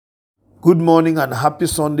Good morning and happy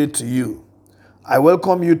Sunday to you. I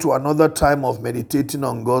welcome you to another time of meditating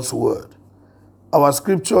on God's Word. Our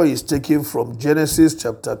scripture is taken from Genesis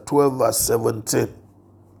chapter 12 verse 17.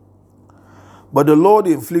 But the Lord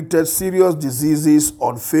inflicted serious diseases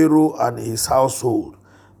on Pharaoh and his household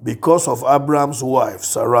because of Abram's wife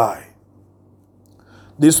Sarai.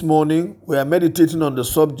 This morning we are meditating on the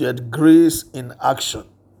subject grace in action.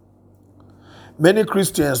 Many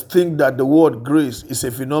Christians think that the word grace is a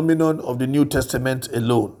phenomenon of the New Testament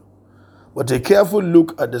alone. But a careful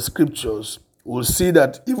look at the scriptures will see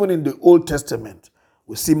that even in the Old Testament,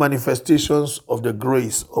 we see manifestations of the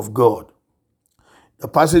grace of God. The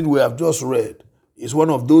passage we have just read is one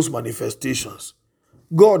of those manifestations.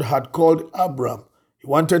 God had called Abram. He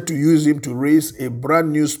wanted to use him to raise a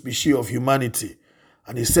brand new species of humanity.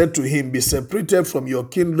 And he said to him, "Be separated from your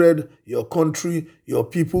kindred, your country, your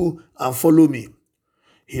people, and follow me."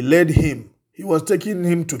 He led him. He was taking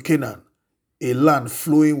him to Canaan, a land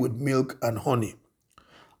flowing with milk and honey.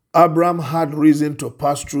 Abram had reason to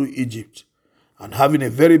pass through Egypt, and having a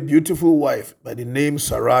very beautiful wife by the name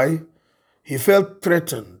Sarai, he felt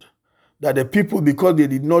threatened that the people, because they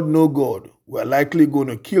did not know God, were likely going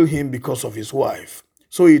to kill him because of his wife.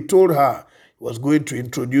 So he told her he was going to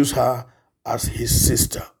introduce her as his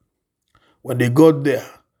sister. When they got there,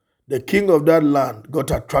 the king of that land got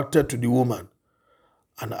attracted to the woman,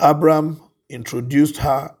 and Abram introduced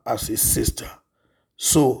her as his sister.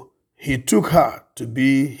 So he took her to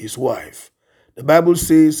be his wife. The Bible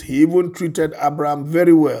says he even treated Abram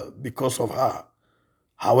very well because of her.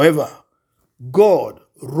 However, God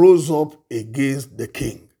rose up against the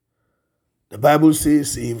king. The Bible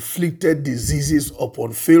says he inflicted diseases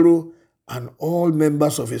upon Pharaoh and all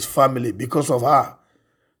members of his family because of her.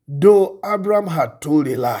 Though Abram had told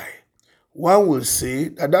a lie, one will say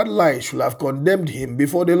that that lie should have condemned him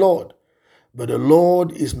before the Lord. But the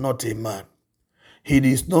Lord is not a man. He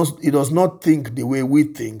does not think the way we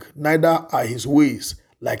think, neither are his ways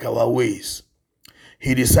like our ways.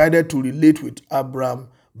 He decided to relate with Abram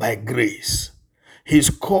by grace. His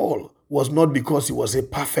call was not because he was a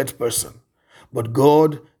perfect person, but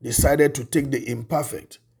God decided to take the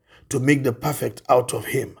imperfect to make the perfect out of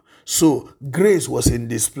him. So grace was in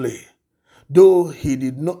display. Though he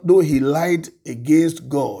lied against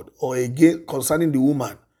God or against concerning the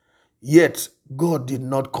woman, yet God did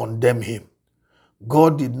not condemn him.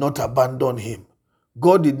 God did not abandon him.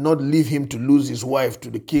 God did not leave him to lose his wife to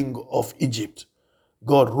the king of Egypt.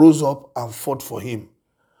 God rose up and fought for him.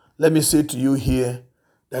 Let me say to you here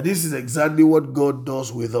that this is exactly what God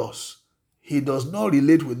does with us. He does not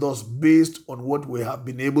relate with us based on what we have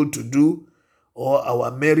been able to do or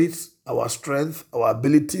our merits, our strength, our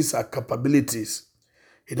abilities, our capabilities.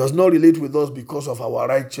 He does not relate with us because of our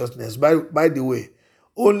righteousness. By the way,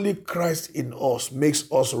 only Christ in us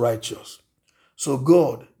makes us righteous. So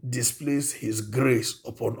God displays his grace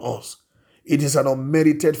upon us. It is an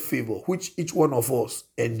unmerited favor which each one of us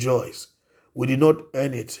enjoys. We did not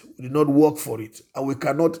earn it. We did not work for it. And we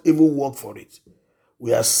cannot even work for it.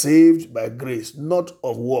 We are saved by grace, not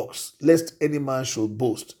of works, lest any man should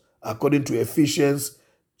boast, according to Ephesians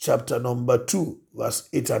chapter number 2, verse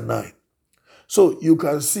 8 and 9. So you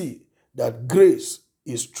can see that grace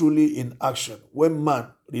is truly in action when man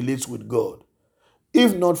relates with God.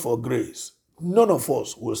 If not for grace, none of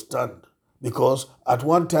us will stand, because at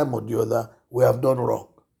one time or the other, we have done wrong,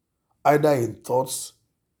 either in thoughts,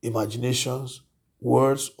 imaginations,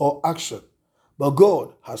 words, or action. But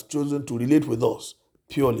God has chosen to relate with us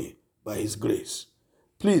purely by his grace.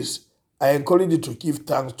 Please, I encourage you to give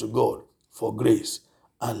thanks to God for grace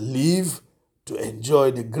and live to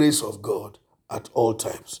enjoy the grace of God at all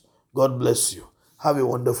times. God bless you. Have a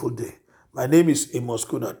wonderful day. My name is Amos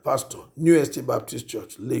Kunat, pastor, New Estate Baptist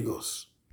Church, Lagos.